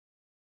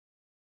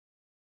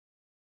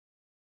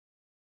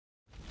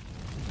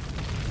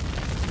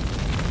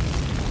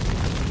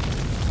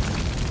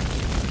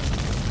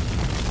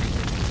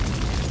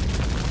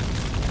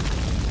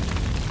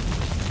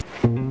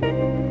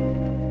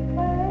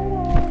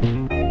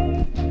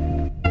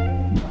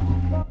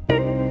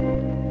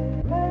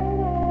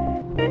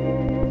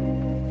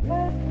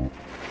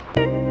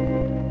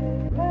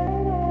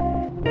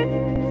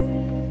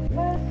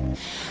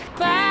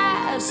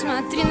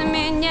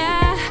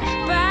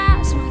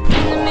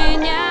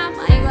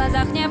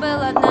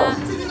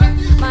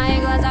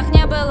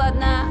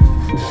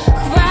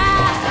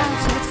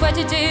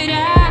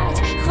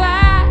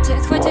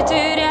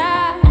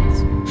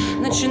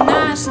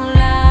начиная с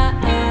нуля,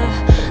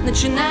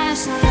 начиная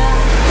с нуля.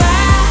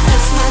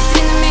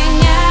 Посмотри на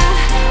меня,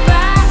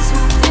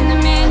 посмотри на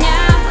меня.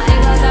 В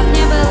моих глазах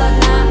не было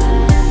дна,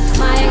 в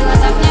моих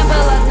глазах не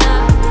было дна.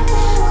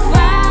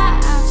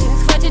 Хватит,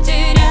 хватит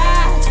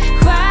терять,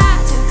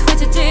 хватит,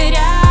 хватит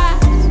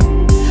терять.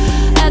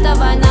 Это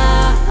война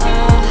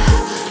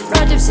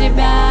против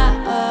себя.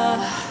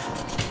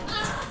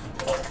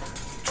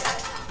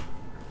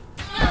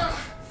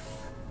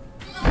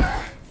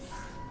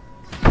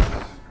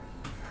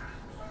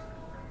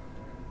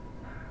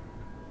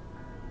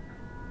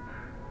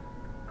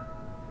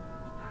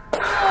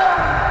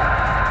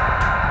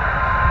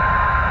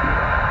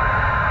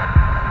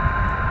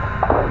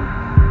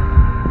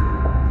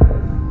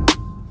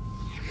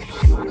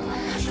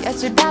 Я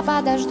тебя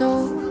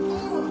подожду,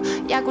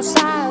 я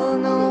кусаю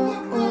луну,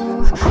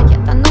 я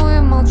тону и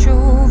молчу.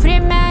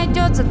 Время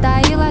идет,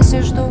 затаилась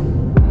и жду.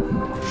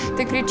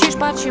 Ты кричишь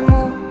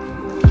почему,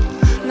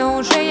 но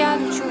уже я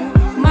лечу.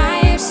 В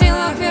моих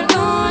силах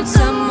вернуть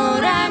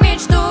самурай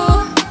мечту.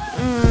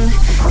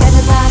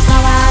 Кажется,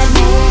 снова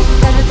одни,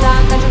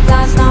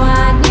 кажется, снова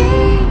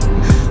одни.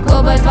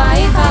 Губы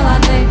твои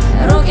холодны,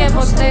 руки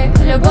пусты,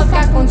 любовь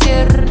как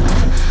пунктир.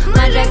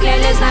 Мы же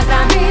клялись на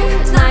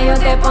крови, знаю,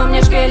 ты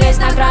помнишь, клялись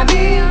на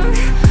крови.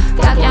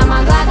 Как я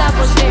могла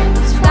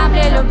допустить в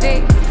капле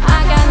любви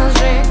океан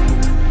лжи?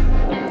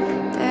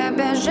 Ты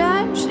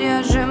обижаешь,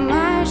 я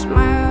сжимаешь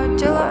мое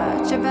тело.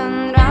 Тебе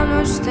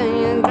нравлюсь, ты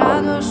не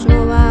градус,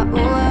 снова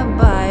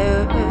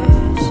улыбаюсь.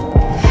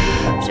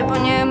 Все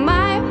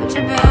понимаю,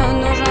 тебе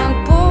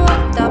нужен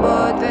повод.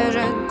 Тобой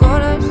движет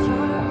гордость,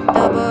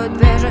 тобой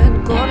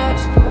движет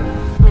гордость.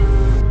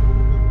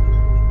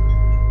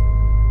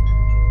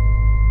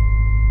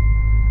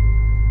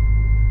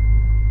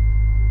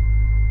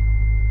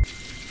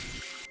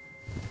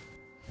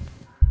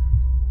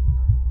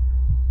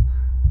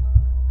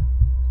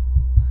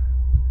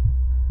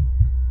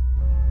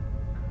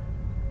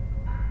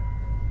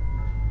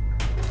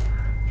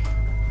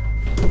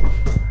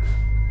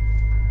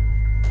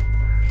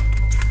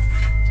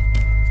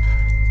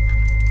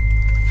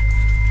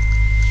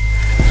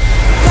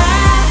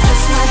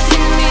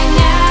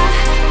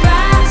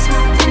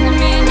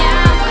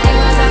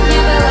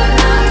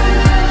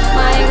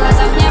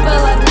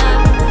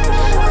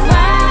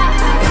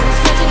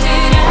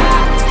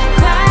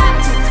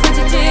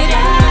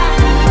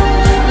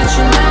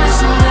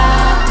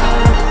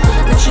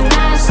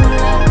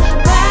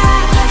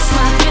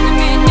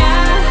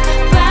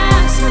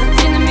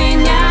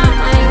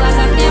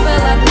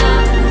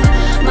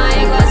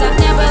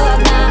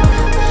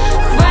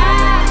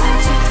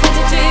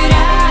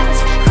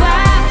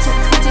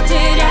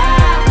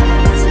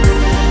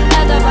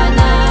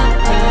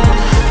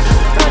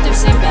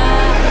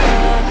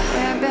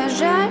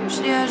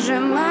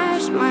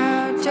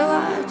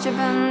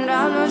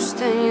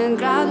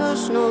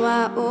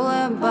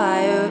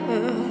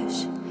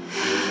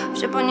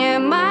 Все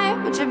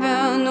понимаю, тебе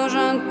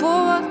нужен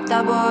повод.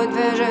 Тобой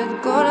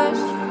движет гордость,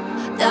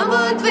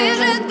 тобой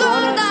движет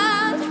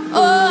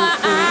гордость.